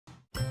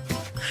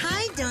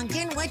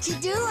Duncan, what you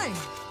doing?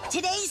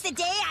 Today's the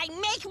day I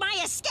make my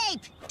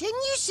escape! Didn't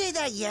you say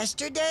that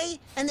yesterday?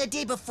 And the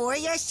day before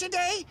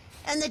yesterday?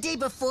 And the day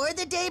before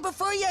the day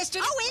before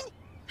yesterday? Owen,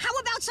 how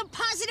about some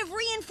positive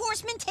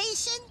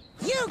reinforcementation?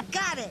 You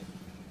got it!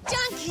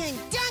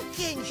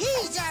 Duncan,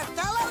 he's our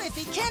fellow. If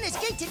he can't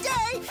escape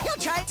today, he'll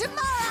try tomorrow!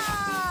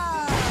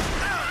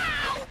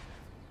 Ow!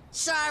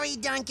 Sorry,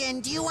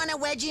 Duncan. Do you want to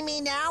wedgie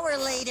me now or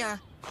later?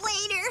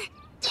 Later.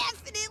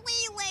 Definitely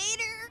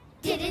later.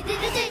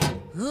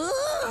 Ooh,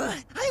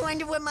 I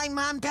wonder what my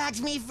mom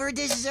packed me for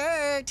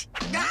dessert.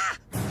 Ah!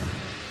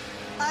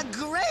 A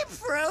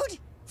grapefruit?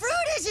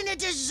 Fruit isn't a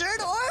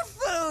dessert or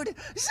food!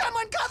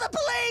 Someone call the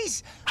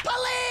police!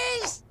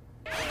 Police!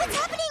 What's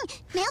happening?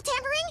 Mail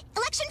tampering?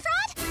 Election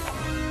fraud?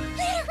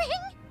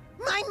 Littering?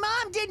 My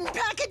mom didn't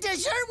pack a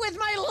dessert with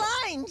my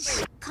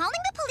lines!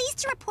 Calling the police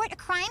to report a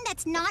crime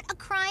that's not a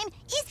crime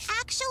is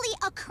actually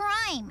a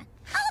crime.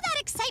 All that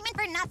excitement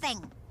for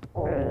nothing.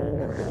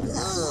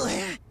 Ooh,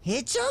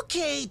 it's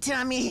okay,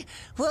 Tummy.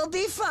 We'll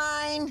be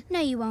fine.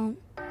 No, you won't.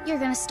 You're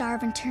gonna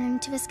starve and turn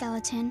into a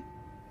skeleton.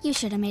 You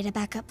should have made a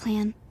backup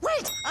plan.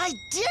 Wait, I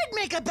did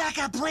make a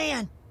backup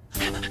plan!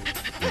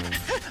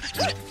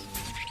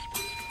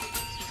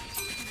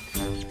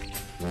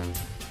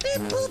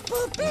 Beep, boop,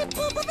 boop, beep,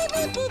 boop, boop, beep,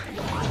 beep, boop.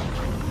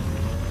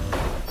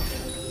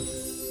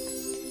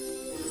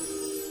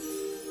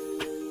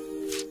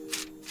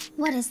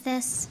 What is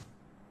this?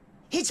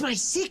 It's my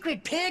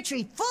secret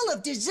pantry full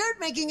of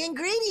dessert-making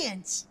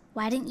ingredients.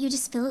 Why didn't you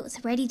just fill it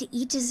with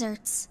ready-to-eat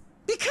desserts?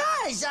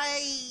 Because I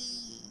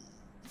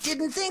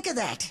didn't think of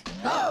that.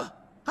 Oh,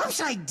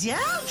 upside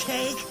down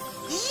cake?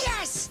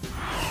 Yes!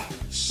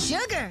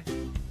 Sugar,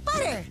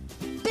 butter,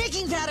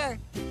 baking powder,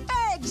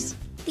 eggs.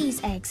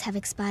 These eggs have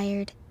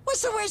expired.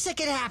 What's the worst that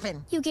could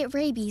happen? You get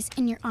rabies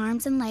and your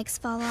arms and legs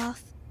fall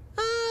off.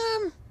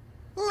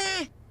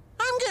 Meh.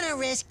 I'm gonna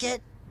risk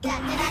it.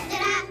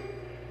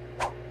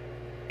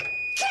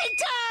 Cake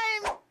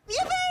time!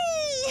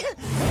 Yippee!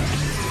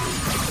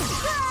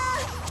 Ah,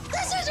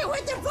 this isn't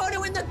what the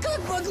photo in the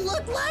cookbook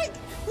looked like!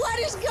 What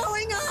is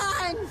going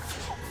on?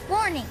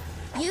 Warning.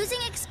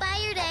 Using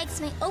expired eggs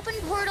may open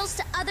portals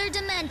to other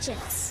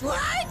dimensions.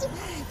 What?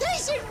 They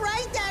should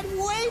write that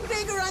way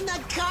bigger on the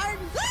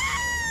carton. Ah!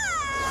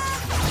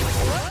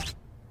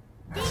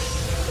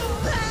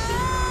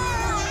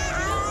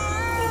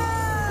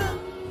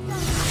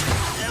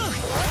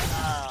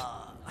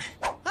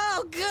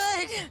 Oh,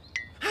 good.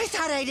 I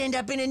thought I'd end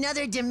up in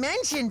another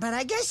dimension, but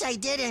I guess I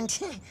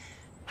didn't.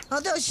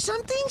 Although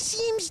something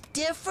seems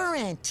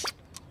different.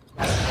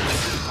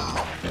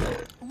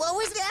 What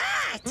was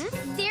that?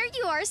 There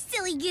you are,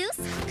 silly goose.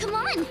 Come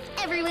on,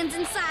 everyone's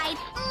inside.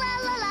 La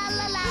la la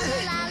la la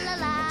la la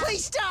la.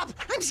 Please stop!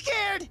 I'm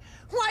scared!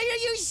 Why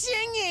are you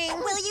singing?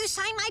 Will you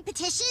sign my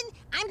petition?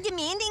 I'm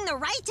demanding the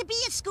right to be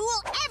at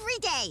school every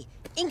day,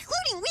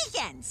 including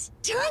weekends.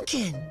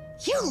 Duncan,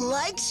 you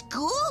like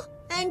school?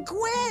 And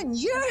Gwen,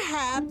 you're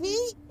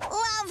happy?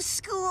 Love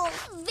school.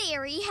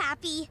 Very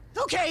happy.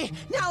 Okay,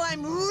 now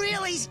I'm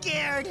really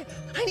scared.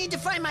 I need to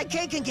find my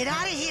cake and get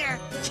out of here.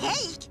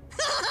 Cake?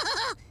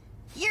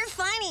 You're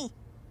funny.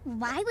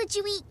 Why would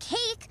you eat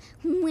cake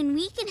when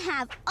we can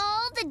have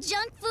all the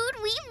junk food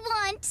we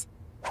want?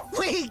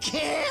 We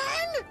can?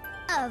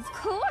 Of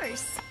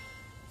course.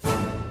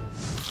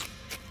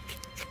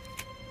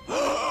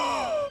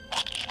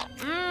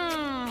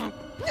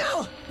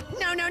 No!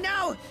 No, no,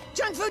 no!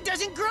 Junk food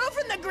doesn't grow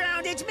from the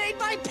ground. It's made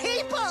by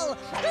people!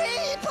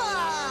 People!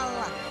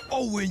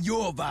 Oh, and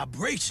your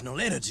vibrational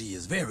energy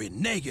is very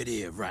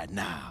negative right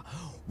now.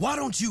 Why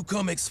don't you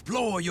come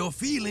explore your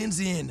feelings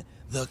in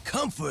the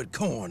comfort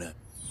corner?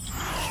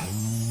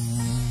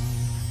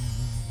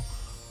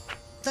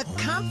 The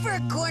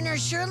comfort corner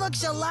sure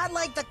looks a lot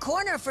like the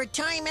corner for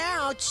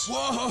timeouts.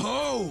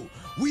 Whoa!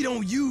 We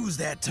don't use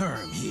that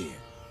term here.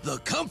 The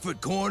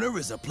comfort corner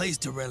is a place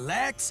to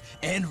relax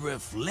and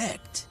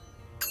reflect.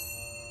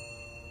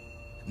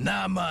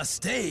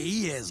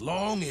 Namaste as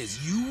long as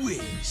you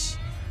wish.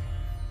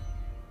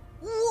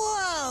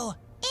 Whoa!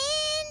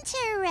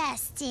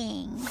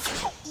 Interesting.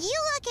 You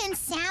look and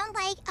sound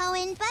like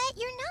Owen, but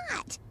you're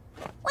not.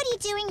 What are you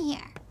doing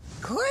here?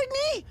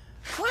 Courtney?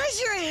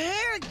 Why's your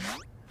hair...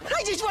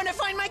 I just want to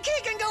find my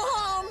cake and go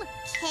home!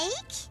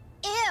 Cake?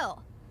 Ew.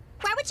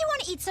 Why would you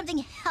want to eat something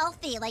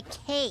healthy like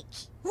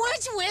cake?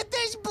 What's with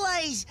this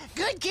place?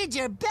 Good kids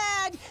are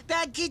bad,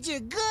 bad kids are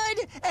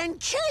good, and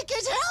cake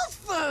is health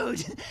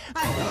food!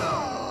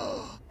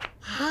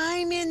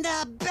 I'm in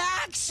the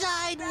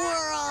backside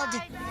world!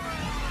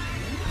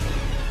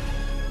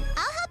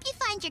 I'll help you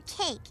find your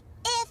cake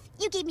if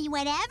you give me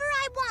whatever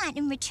I want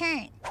in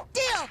return.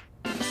 Deal!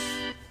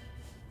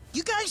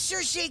 You guys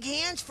sure shake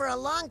hands for a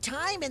long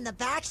time in the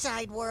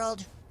backside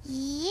world.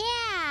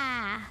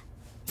 Yeah.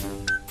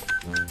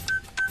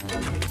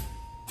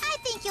 I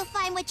think you'll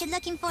find what you're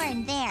looking for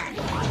in there.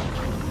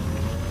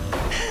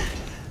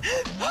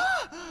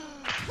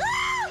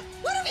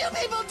 What have you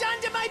people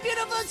done to my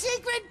beautiful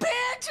secret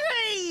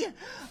pantry?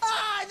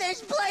 Ah,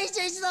 this place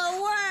is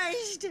the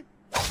worst!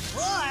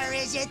 Or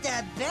is it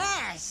the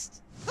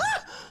best?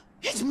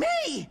 It's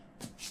me!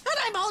 And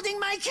I'm holding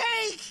my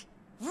cake!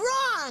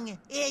 Wrong!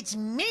 It's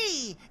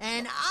me,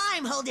 and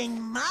I'm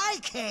holding my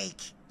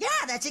cake. Yeah,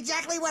 that's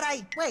exactly what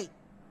Wait,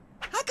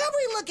 how come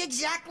we look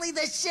exactly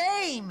the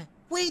same?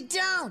 We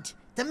don't.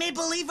 The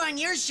maple leaf on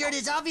your shirt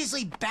is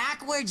obviously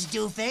backwards,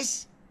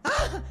 doofus.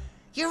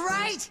 You're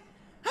right.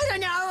 I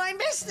don't know, I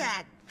missed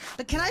that.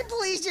 But can I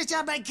please just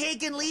have my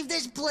cake and leave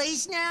this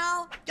place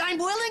now? I'm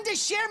willing to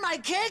share my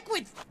cake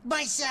with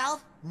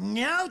myself.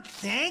 No,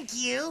 thank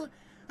you.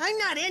 I'm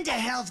not into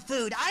health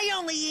food. I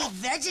only eat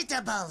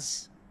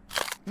vegetables.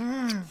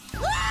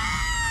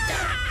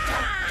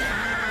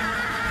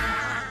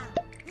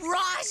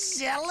 Raw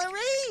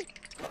celery?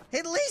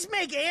 At least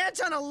make ants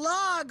on a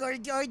log or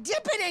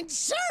dip it in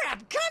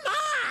syrup. Come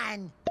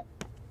on!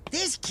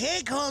 This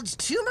cake holds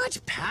too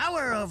much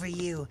power over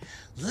you.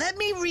 Let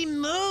me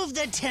remove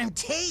the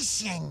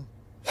temptation.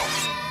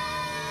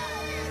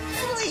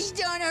 Please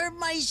don't hurt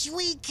my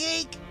sweet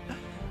cake.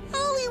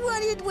 All he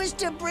wanted was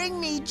to bring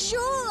me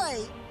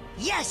joy.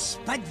 Yes,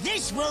 but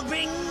this will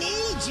bring me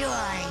joy.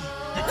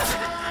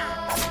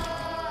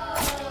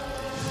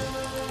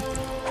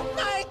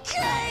 My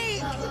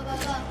cake!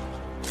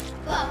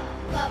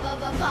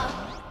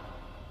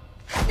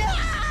 No!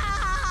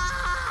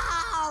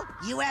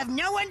 You have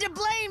no one to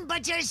blame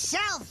but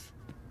yourself.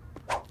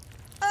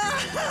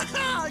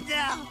 Oh,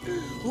 no.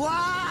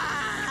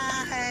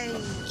 Why?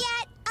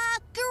 Get a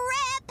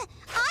grip!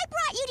 I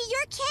brought you to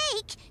your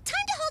cake.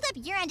 Time to hold up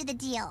your end of the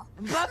deal.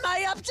 But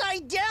my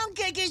upside-down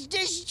cake is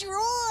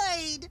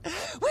destroyed.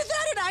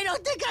 Without it, I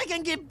don't think I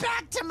can get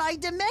back to my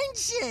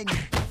dimension.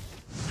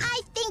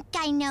 I think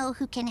I know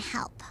who can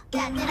help.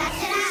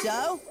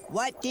 So,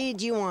 what did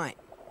you want?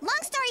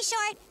 Long story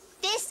short,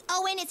 this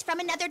Owen is from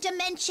another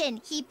dimension.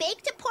 He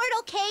baked a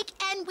portal cake,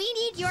 and we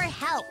need your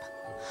help.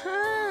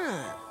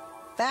 Huh.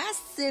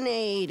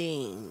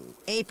 Fascinating.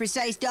 A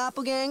precise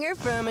doppelganger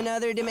from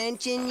another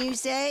dimension, you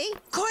say?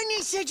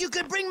 Courtney said you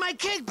could bring my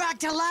cake back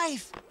to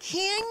life.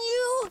 Can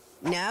you?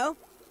 No,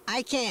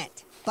 I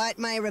can't. But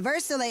my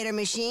reversalator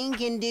machine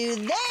can do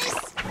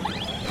this.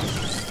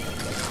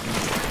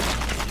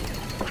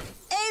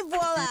 Et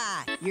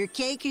voila! Your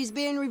cake has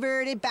been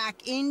reverted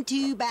back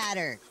into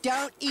batter.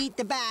 Don't eat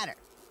the batter.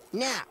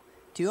 Now,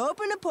 to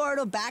open a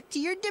portal back to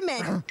your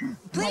dimension,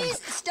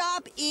 please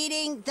stop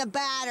eating the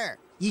batter.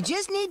 You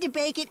just need to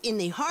bake it in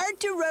the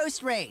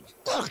hard-to-roast range.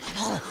 Oh,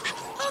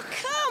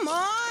 come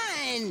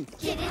on!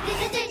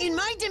 In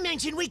my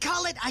dimension, we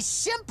call it a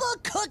simple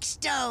cook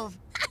stove.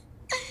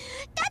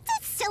 That's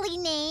a silly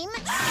name.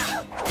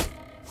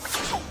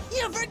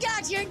 You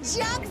forgot your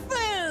junk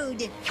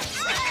food!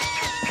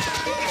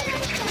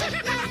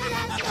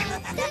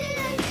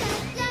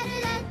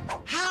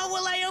 How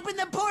will I open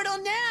the portal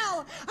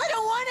now? I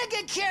don't want to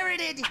get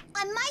carroted!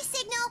 On my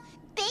signal,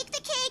 bake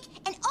the cake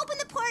and open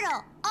the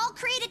portal. I'll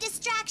create a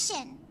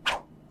distraction.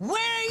 Where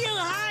are you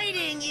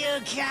hiding,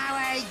 you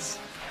cowards?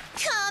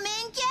 Come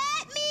and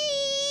get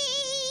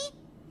me!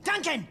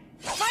 Duncan,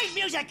 fight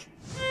music!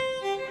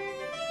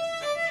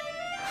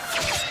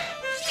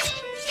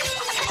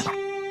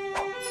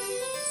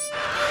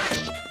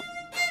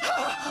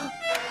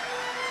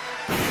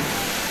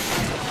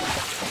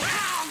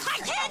 I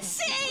can't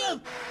see!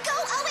 Go,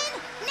 Owen,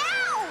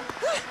 now!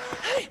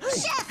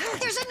 Chef,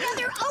 there's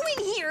another Owen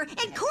here,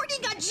 and Courtney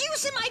got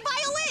juice in my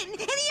violin, and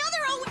the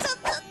other Owen's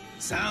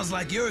Sounds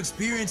like you're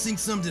experiencing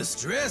some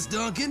distress,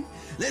 Duncan.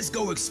 Let's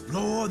go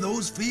explore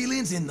those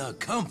feelings in the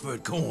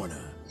comfort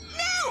corner.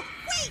 No!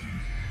 Wait!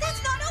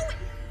 That's not Owen!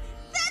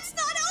 That's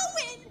not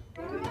Owen!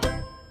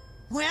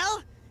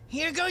 Well,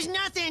 here goes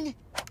nothing.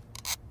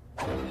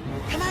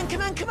 Come on,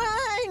 come on, come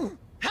on!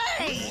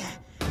 Hey!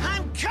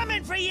 I'm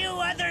coming for you,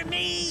 other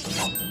me!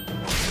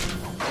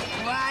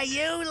 Why,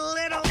 you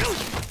little...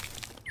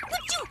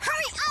 Would you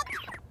hurry up?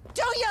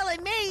 Don't yell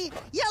at me!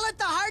 Yell at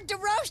the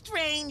hard-to-roast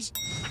range!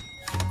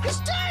 It's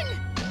done!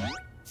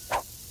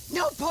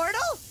 No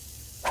portal?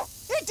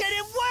 It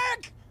didn't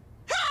work!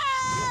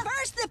 Ah!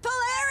 First the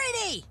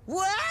polarity!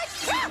 What?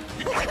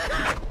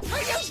 Are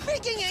you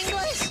speaking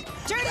English?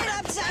 Turn it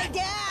upside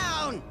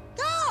down!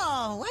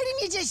 Oh, why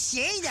didn't you just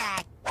say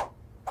that?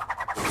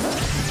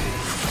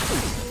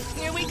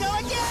 Here we go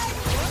again!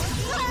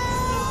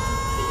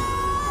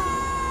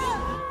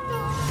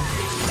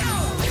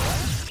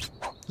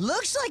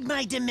 Looks like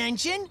my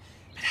dimension,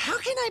 but how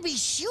can I be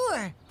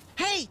sure?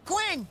 Hey,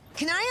 Gwen,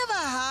 can I have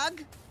a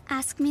hug?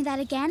 Ask me that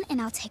again,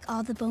 and I'll take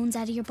all the bones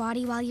out of your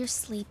body while you're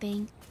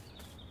sleeping.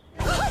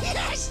 Oh,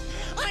 yes!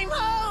 I'm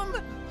home!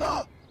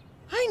 Oh,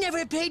 I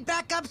never paid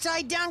back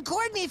Upside Down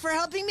Courtney for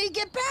helping me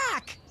get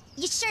back.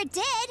 You sure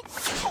did.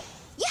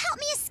 You helped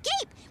me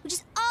escape, which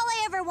is all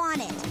I ever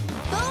wanted.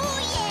 Oh,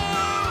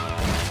 yeah!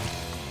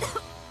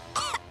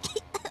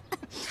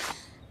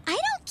 I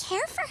don't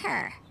care for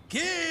her.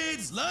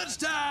 Kids,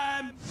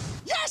 lunchtime!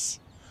 Yes!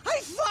 I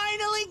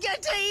finally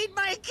get to eat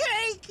my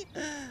cake!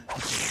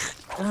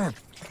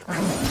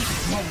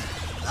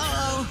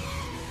 Uh-oh.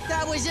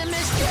 That was a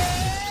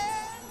mistake!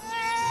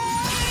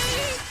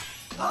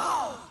 Oh!